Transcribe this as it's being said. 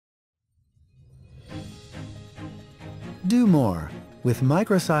Do more with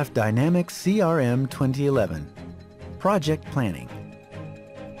Microsoft Dynamics CRM 2011. Project Planning.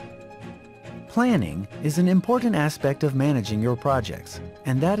 Planning is an important aspect of managing your projects,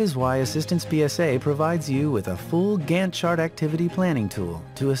 and that is why Assistance BSA provides you with a full Gantt Chart activity planning tool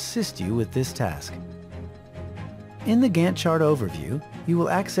to assist you with this task. In the Gantt Chart overview, you will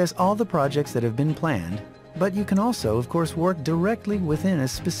access all the projects that have been planned, but you can also, of course, work directly within a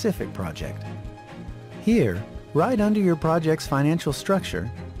specific project. Here, right under your project's financial structure,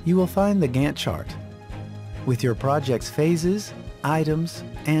 you will find the Gantt Chart with your project's phases, items,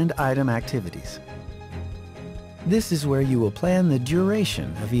 and item activities. This is where you will plan the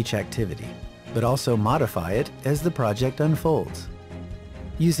duration of each activity, but also modify it as the project unfolds,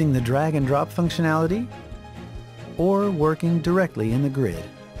 using the drag and drop functionality or working directly in the grid.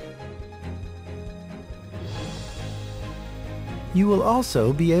 You will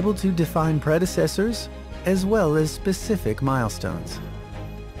also be able to define predecessors as well as specific milestones.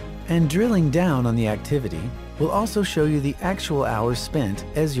 And drilling down on the activity will also show you the actual hours spent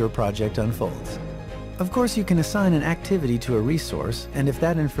as your project unfolds. Of course, you can assign an activity to a resource, and if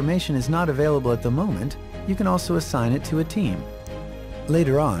that information is not available at the moment, you can also assign it to a team.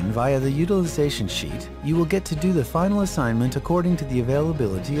 Later on, via the utilization sheet, you will get to do the final assignment according to the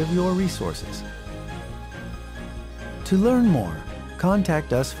availability of your resources. To learn more,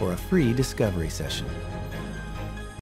 contact us for a free discovery session.